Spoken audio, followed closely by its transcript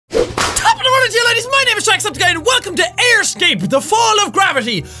morning to you ladies, my name is Jacksepticeye and welcome to Airscape, the fall of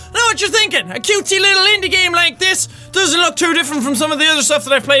gravity. Now what you're thinking, a cutesy little indie game like this doesn't look too different from some of the other stuff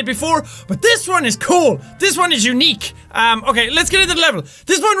that I've played before, but this one is cool, this one is unique. Okay, let's get into the level.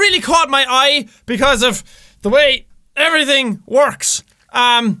 This one really caught my eye because of the way everything works.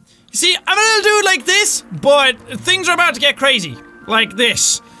 You see, I'm a little dude like this, but things are about to get crazy, like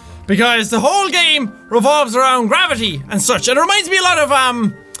this. Because the whole game revolves around gravity and such, and it reminds me a lot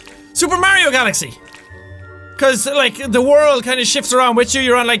of, Super Mario Galaxy. Cause, like, the world kind of shifts around with you,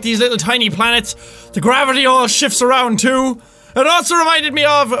 you're on, like, these little tiny planets. The gravity all shifts around, too. It also reminded me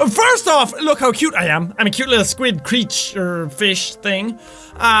of, first off, look how cute I am. I'm a cute little squid creature fish thing.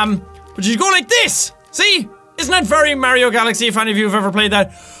 But you go like this, see? Isn't that very Mario Galaxy, if any of you have ever played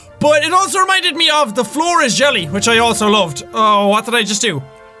that? But it also reminded me of The Floor is Jelly, which I also loved. Oh, what did I just do?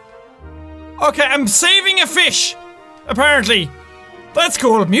 Okay, I'm saving a fish, apparently. That's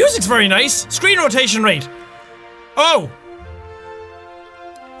cool. Music's very nice. Screen rotation rate. Oh.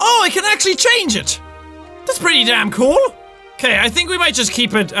 Oh, I can actually change it. That's pretty damn cool. Okay, I think we might just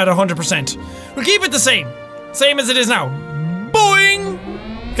keep it at 100%. We'll keep it the same. Same as it is now. Boing!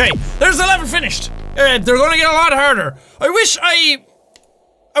 Okay, there's the level finished. They're gonna get a lot harder. I wish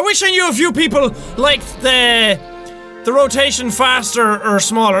I knew a few people liked the rotation faster or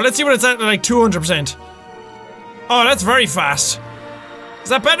smaller. Let's see what it's at, like 200%. Oh, that's very fast. Is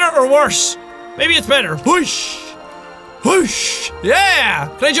that better or worse? Maybe it's better. Whoosh! Whoosh!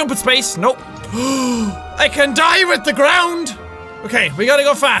 Yeah! Can I jump with space? Nope. I can die with the ground! Okay, we gotta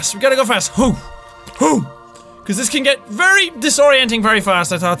go fast. We gotta go fast. Hoo! Hoo! Because this can get very disorienting very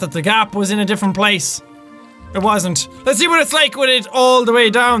fast. I thought that the gap was in a different place. It wasn't. Let's see what it's like with it all the way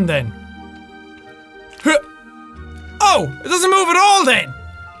down then. Oh! It doesn't move at all then!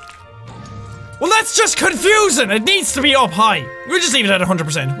 Well, that's just confusing! It needs to be up high. We'll just leave it at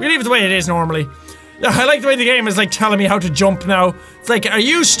 100%. We leave it the way it is normally. Yeah, I like the way the game is like telling me how to jump now. It's like, are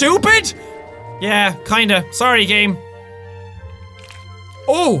you stupid? Yeah, kinda. Sorry, game.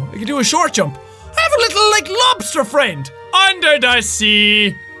 Oh, I can do a short jump. I have a little, like, lobster friend. Under the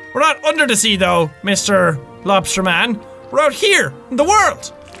sea. We're not under the sea, though, Mr. Lobster Man. We're out here, in the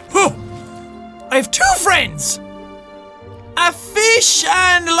world. Huh. I have two friends. A fish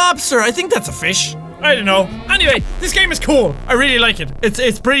and a lobster. I think that's a fish. I don't know. Anyway, this game is cool. I really like it.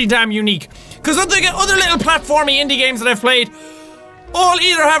 It's pretty damn unique. Because other little platformy indie games that I've played all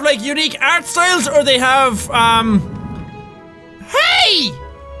either have like unique art styles or they have hey!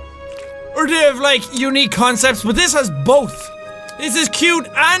 Or they have like unique concepts, but this has both. This is cute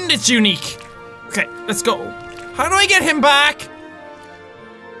and it's unique. Okay, let's go. How do I get him back?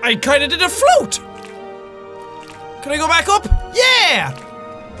 I kinda did a float. Can I go back up? Yeah!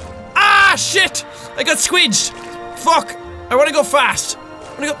 Ah, shit! I got squidged. Fuck. I wanna go fast.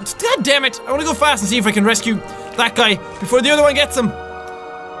 God damn it. I wanna go fast and see if I can rescue that guy before the other one gets him.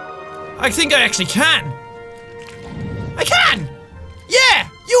 I think I actually can. I can! Yeah!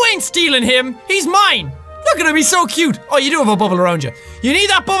 You ain't stealing him. He's mine. Look at him, he's so cute. Oh, you do have a bubble around you. You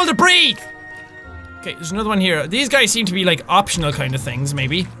need that bubble to breathe. Okay, there's another one here. These guys seem to be like optional kind of things,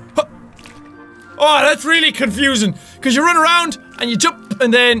 maybe. Huh. Oh, that's really confusing. Because you run around and you jump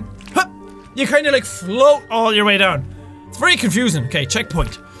and then huh, you kind of like float all your way down. It's very confusing. Okay,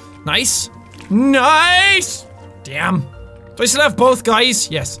 checkpoint. Nice. Nice! Damn. Do I still have both guys?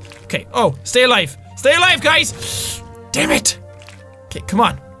 Yes. Okay, oh, stay alive. Stay alive, guys! Damn it! Okay, come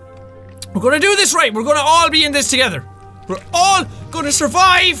on. We're gonna do this right. We're gonna all be in this together. We're all gonna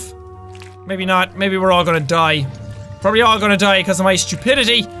survive! Maybe not. Maybe we're all gonna die. Probably all gonna die because of my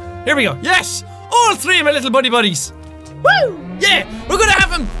stupidity. Here we go. Yes! All three of my little buddies. Woo! Yeah! We're gonna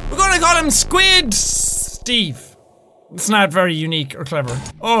have him. We're gonna call him Squid Steve. It's not very unique or clever.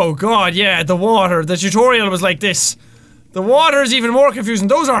 Oh god, yeah, the water. The tutorial was like this. The water is even more confusing.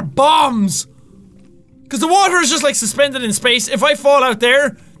 Those are bombs! Because the water is just like suspended in space. If I fall out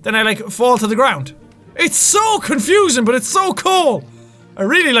there, then I like fall to the ground. It's so confusing, but it's so cool. I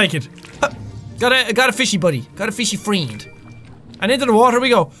really like it. Got a fishy buddy. Got a fishy friend. And into the water we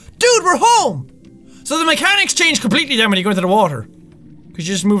go. Dude, we're home! So the mechanics change completely then when you go into the water. Because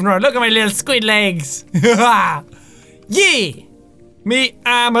you're just moving around. Look at my little squid legs. Yeah! Me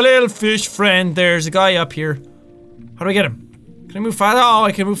and my little fish friend. There's a guy up here. How do I get him? Can I move fast? Oh,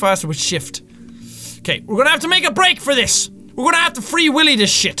 I can move faster with shift. Okay, we're gonna have to make a break for this. We're gonna have to free willy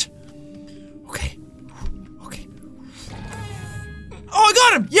this shit. Okay. Okay. Oh, I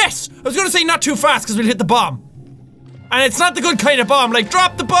got him! Yes! I was gonna say not too fast because we'll hit the bomb. And it's not the good kind of bomb, like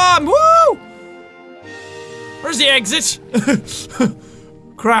drop the bomb! Woo! Where's the exit?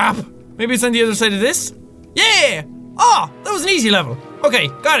 Crap. Maybe it's on the other side of this? Yeah! Oh, that was an easy level. Okay,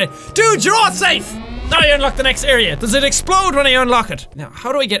 got it. Dude, you're all safe! Now I unlock the next area. Does it explode when I unlock it? Now,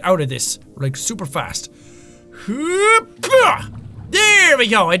 how do I get out of this? Like, super fast. There we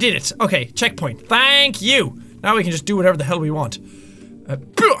go, I did it. Okay, checkpoint. Thank you. Now we can just do whatever the hell we want.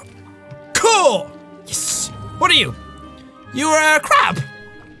 Cool! Yes! What are you? You are a crab!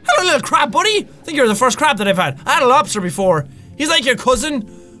 Hello, little crab buddy! I think you're the first crab that I've had. I had a lobster before. He's like your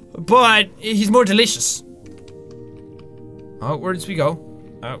cousin, but he's more delicious. Oh, where did we go?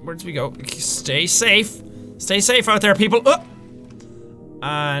 Where did we go? Stay safe. Stay safe out there, people.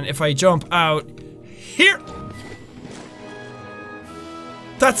 And if I jump out here.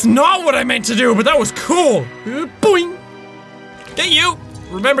 That's not what I meant to do, but that was cool. Boing. Get you.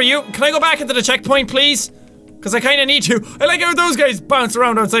 Remember you. Can I go back into the checkpoint, please? Because I kind of need to. I like how those guys bounce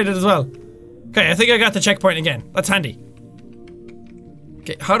around outside it as well. Okay, I think I got the checkpoint again. That's handy.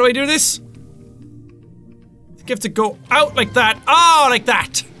 Okay, how do I do this? You have to go out like that. Oh, like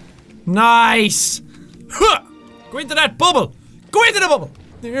that. Nice. Huh. Go into that bubble. Go into the bubble.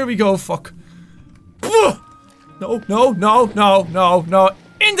 There we go, fuck. No, no, no, no, no, no.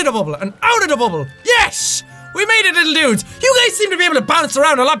 Into the bubble and out of the bubble. Yes! We made it, little dudes. You guys seem to be able to bounce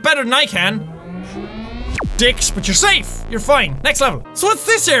around a lot better than I can. Dicks, but you're safe. You're fine. Next level. So what's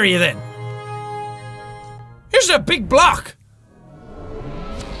this area then? Here's a big block.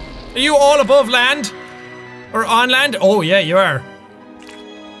 Are you all above land? Or on land? Oh yeah, you are.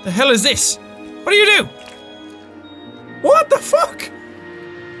 The hell is this? What do you do? What the fuck?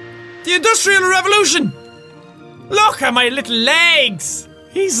 The Industrial Revolution! Look at my little legs!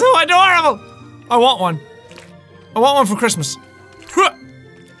 He's so adorable! I want one. I want one for Christmas.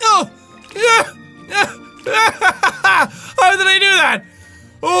 Oh! How did I do that?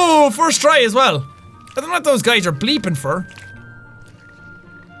 Oh, first try as well. I don't know what those guys are bleeping for.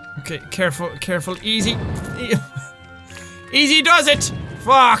 Okay, careful, careful, easy. Easy does it!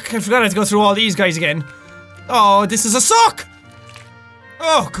 Fuck, I forgot I had to go through all these guys again. Oh, this is a suck!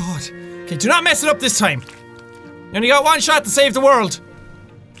 Oh, God. Okay, do not mess it up this time. You only got one shot to save the world.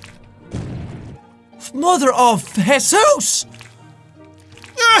 Mother of Jesus!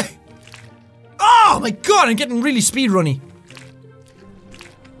 Oh my God, I'm getting really speedrunny.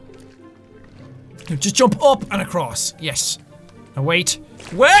 Now just jump up and across. Yes. Now wait.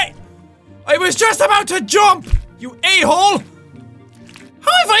 Wait! I was just about to jump! You a-hole!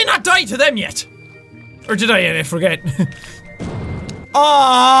 How have I not died to them yet? Or did I forget?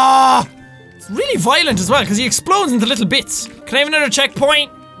 Ah! It's really violent as well, because he explodes into little bits. Can I have another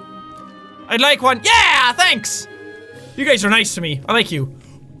checkpoint? I'd like one. Yeah, thanks! You guys are nice to me. I like you.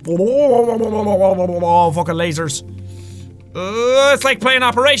 Oh, fucking lasers. It's like playing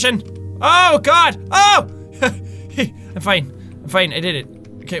Operation. Oh, God! Oh! I'm fine. I'm fine. I did it.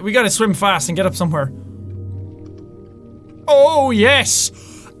 Okay, we gotta swim fast and get up somewhere. Oh, yes!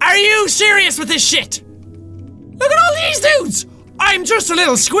 Are you serious with this shit? Look at all these dudes! I'm just a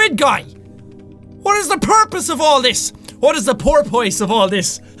little squid guy. What is the purpose of all this? What is the porpoise of all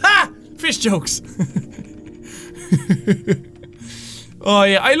this? Ha! Fish jokes. Oh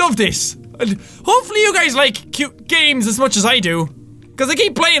yeah, I love this. Hopefully you guys like cute games as much as I do. Because I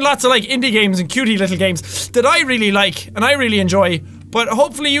keep playing lots of like indie games and cutie little games that I really like and I really enjoy. But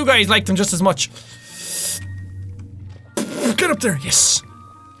hopefully you guys like them just as much. Get up there, yes.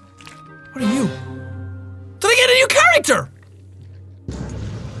 What are you? Did I get a new character?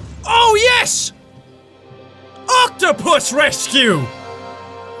 Oh yes! Octopus Rescue!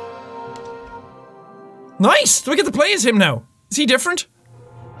 Nice! Do I get to play as him now? Is he different?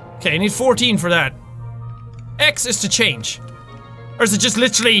 Okay, I need 14 for that. X is to change. Or is it just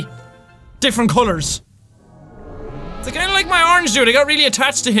literally different colors? It's kind of like my orange dude, I got really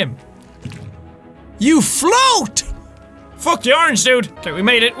attached to him. You float! Fuck the orange dude. Okay, we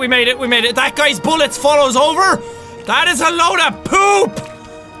made it, we made it, we made it. That guy's bullets follows over? That is a load of poop!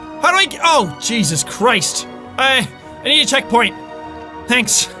 How do I get— oh, Jesus Christ. I need a checkpoint.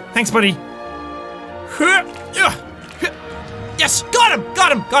 Thanks. Thanks, buddy. Yes, got him, got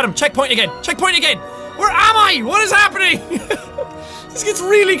him, got him. Checkpoint again, checkpoint again. Where am I? What is happening? This gets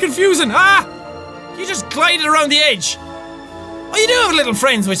really confusing. Ah! You just glided around the edge. Oh, you do have little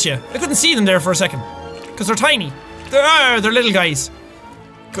friends with you. I couldn't see them there for a second. Because they're tiny. They're little guys.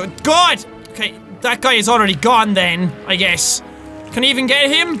 Good God! Okay, that guy is already gone then, I guess. Can I even get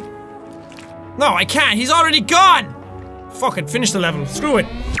him? No, I can't. He's already gone! Fucking finish the level. Screw it.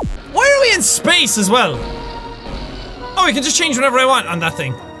 Why are we in space as well? Oh, I can just change whenever I want on that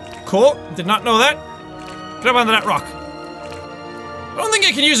thing. Cool. Did not know that. Get up onto that rock. I don't think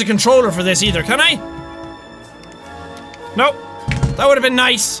I can use a controller for this either, can I? Nope. That would have been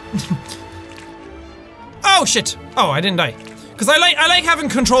nice. Oh, shit. Oh, I didn't die. Because I like having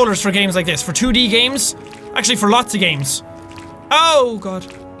controllers for games like this. For 2D games. Actually, for lots of games. Oh, God.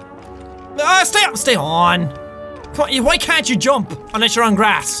 Stay on. Come on, why can't you jump unless you're on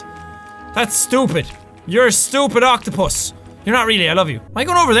grass? That's stupid. You're a stupid octopus. You're not really, I love you. Am I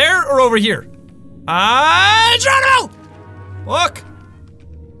going over there or over here? Geronimo! Look.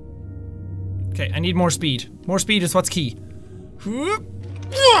 Okay, I need more speed. More speed is what's key.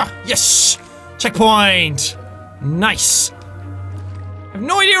 Yes! Checkpoint! Nice. I have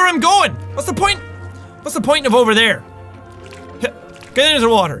no idea where I'm going. What's the point? What's the point of over there? Get into the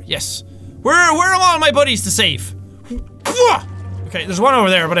water. Yes. Where are all my buddies to save? Okay, there's one over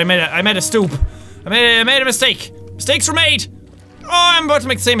there, but I made a stoop. I made a mistake. Mistakes were made. Oh, I'm about to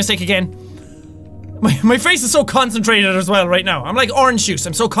make the same mistake again. My face is so concentrated as well right now. I'm like orange juice.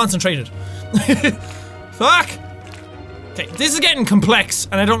 I'm so concentrated. Fuck. Okay, this is getting complex,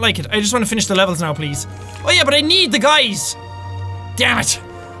 and I don't like it. I just want to finish the levels now, please. Oh yeah, but I need the guys. Damn it.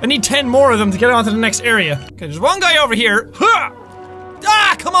 I need 10 more of them to get on to the next area. Okay, there's one guy over here.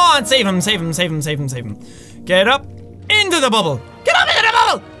 Ah, come on! Save him, save him, save him, save him, save him. Get up into the bubble. Get up into the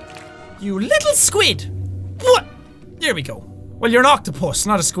bubble! You little squid. What? There we go. Well, you're an octopus,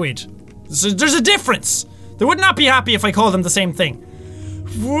 not a squid. There's a difference. They would not be happy if I called them the same thing.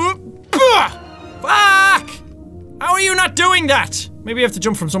 Fuck! How are you not doing that? Maybe you have to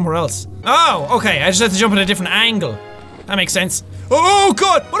jump from somewhere else. Oh, okay. I just have to jump at a different angle. That makes sense. Oh,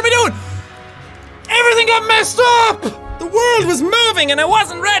 God! What am I doing? Everything got messed up! The world was moving and I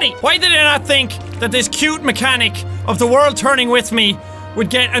wasn't ready! Why did I not think that this cute mechanic of the world turning with me would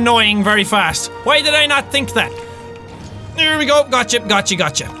get annoying very fast? Why did I not think that? There we go. Gotcha, gotcha,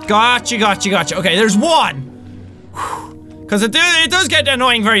 gotcha. Gotcha, gotcha, gotcha. Okay, there's one. Because it does get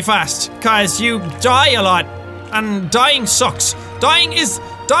annoying very fast. Because you die a lot. And dying sucks. Dying is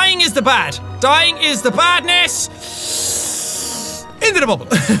the bad. Dying is the badness. Into the bubble.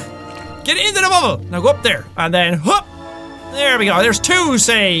 Get into the bubble. Now go up there. And then, whoop. There we go. There's 2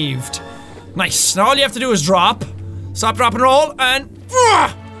 saved. Nice. Now all you have to do is drop. Stop, drop, and roll. And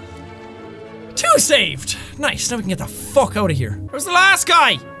 2 saved. Nice. Now we can get the fuck out of here. Where's the last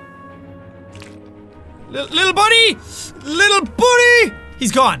guy? Little buddy. Little buddy.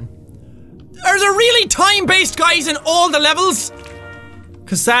 He's gone. Are there really time-based guys in all the levels?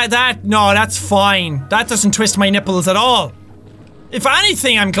 Cause no, that's fine. That doesn't twist my nipples at all. If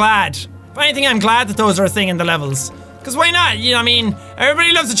anything, I'm glad. If anything, I'm glad that those are a thing in the levels. Cause why not? You know what I mean?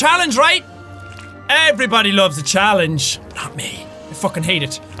 Everybody loves a challenge, right? Everybody loves a challenge. Not me. I fucking hate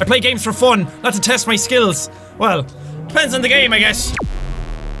it. I play games for fun, not to test my skills. Well, depends on the game, I guess.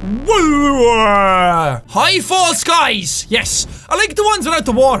 High fall skies! Yes! I like the ones without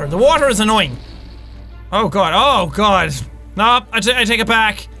the water. The water is annoying. Oh god, oh god. No, I take it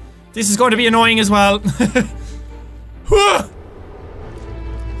back. This is going to be annoying as well. What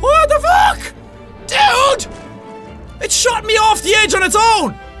the fuck? Dude! It shot me off the edge on its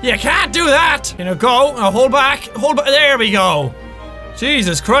own! You can't do that! You know, go. Hold back. Hold back. There we go.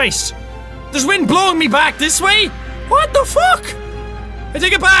 Jesus Christ. There's wind blowing me back this way? What the fuck? I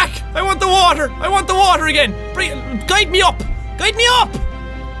take it back! I want the water! I want the water again! Guide me up! Guide me up!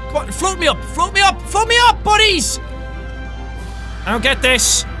 Come on, float me up! Float me up! Float me up, buddies! I don't get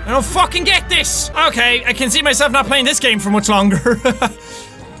this. I don't fucking get this! Okay, I can see myself not playing this game for much longer.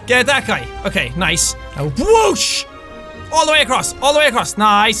 Get that guy. Okay, nice. Now whoosh! All the way across. All the way across.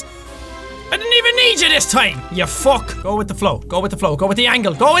 Nice. I didn't even need you this time! You fuck! Go with the flow. Go with the flow. Go with the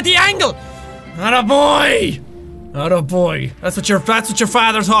angle. Go with the angle! Atta boy! Atta boy. That's what your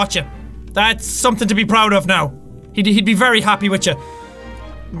father taught you. That's something to be proud of now. He'd be very happy with you.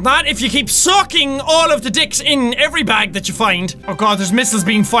 Not if you keep sucking all of the dicks in every bag that you find. Oh god, there's missiles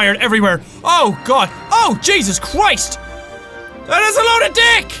being fired everywhere. Oh god. Oh, Jesus Christ! That is a load of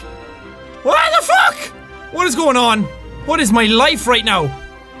dick! What the fuck? What is going on? What is my life right now?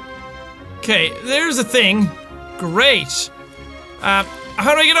 Okay, there's a thing. Great. How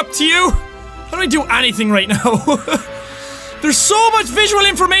do I get up to you? How do I do anything right now? There's so much visual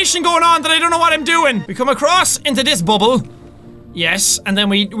information going on that I don't know what I'm doing. We come across into this bubble. Yes, and then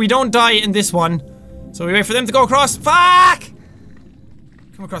we don't die in this one. So we wait for them to go across. Fuck!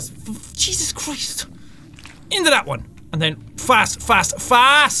 Come across. Jesus Christ. Into that one. And then fast, fast,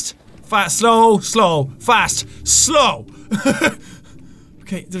 fast. Fast, slow, slow, fast, slow.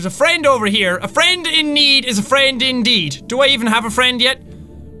 Okay, there's a friend over here. A friend in need is a friend indeed. Do I even have a friend yet?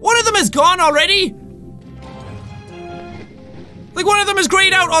 One of them is gone already? Like one of them is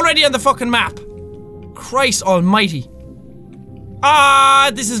grayed out already on the fucking map. Christ almighty.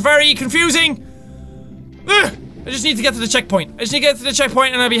 This is very confusing. Ugh, I just need to get to the checkpoint. I just need to get to the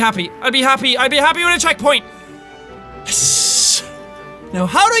checkpoint and I'll be happy. I'll be happy. I'll be happy with a checkpoint. Yes. Now,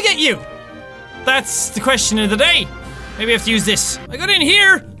 how do I get you? That's the question of the day. Maybe I have to use this. I got in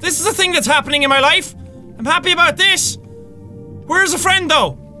here. This is a thing that's happening in my life. I'm happy about this. Where's a friend,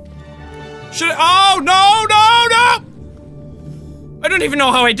 though? Should I— oh, no, no, no! I don't even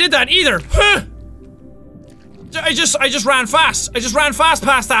know how I did that either. Huh. I just ran fast. I just ran fast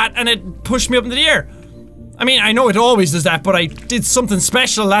past that and it pushed me up into the air. I mean, I know it always does that, but I did something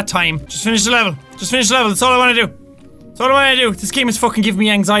special that time. Just finish the level. Just finish the level. That's all I want to do. That's all I want to do. This game is fucking giving me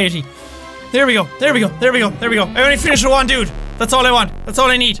anxiety. There we go. There we go. There we go. There we go. I only finished with one dude. That's all I want. That's all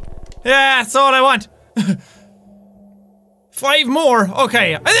I need. Yeah, that's all I want. 5 more.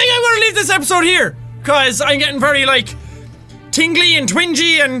 Okay. I think I'm gonna leave this episode here. Cause I'm getting very, like, tingly and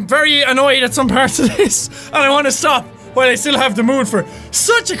twingy and very annoyed at some parts of this. And I want to stop while I still have the mood for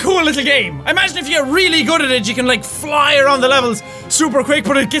such a cool little game. I imagine if you get really good at it, you can, like, fly around the levels super quick,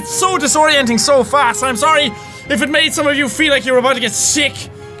 but it gets so disorienting so fast. I'm sorry if it made some of you feel like you were about to get sick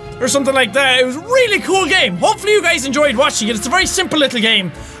or something like that. It was a really cool game. Hopefully you guys enjoyed watching it. It's a very simple little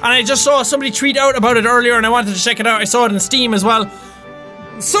game, and I just saw somebody tweet out about it earlier and I wanted to check it out. I saw it on Steam as well.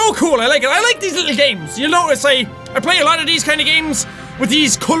 So cool, I like it. I like these little games. You'll notice I play a lot of these kind of games with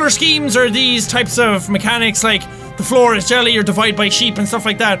these color schemes or these types of mechanics, like the floor is jelly or divide by sheep and stuff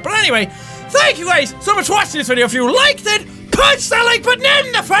like that. But anyway, thank you guys so much for watching this video. If you liked it, punch that like button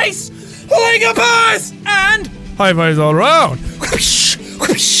in the face like a boss, and high fives all around.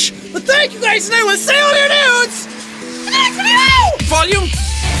 But thank you guys, and I will see all your nudes in the next video! Volume.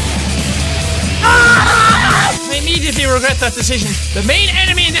 I immediately regret that decision. The main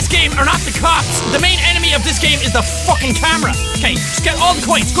enemy in this game are not the cops. The main enemy of this game is the fucking camera. Okay, just get all the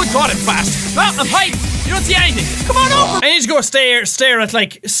coins. Good God, I'm fast. Well, I'm hyped. You don't see anything. Come on over. I need to go stare at,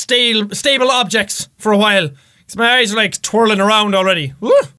 like, stable objects for a while. Because my eyes are, like, twirling around already. Woo.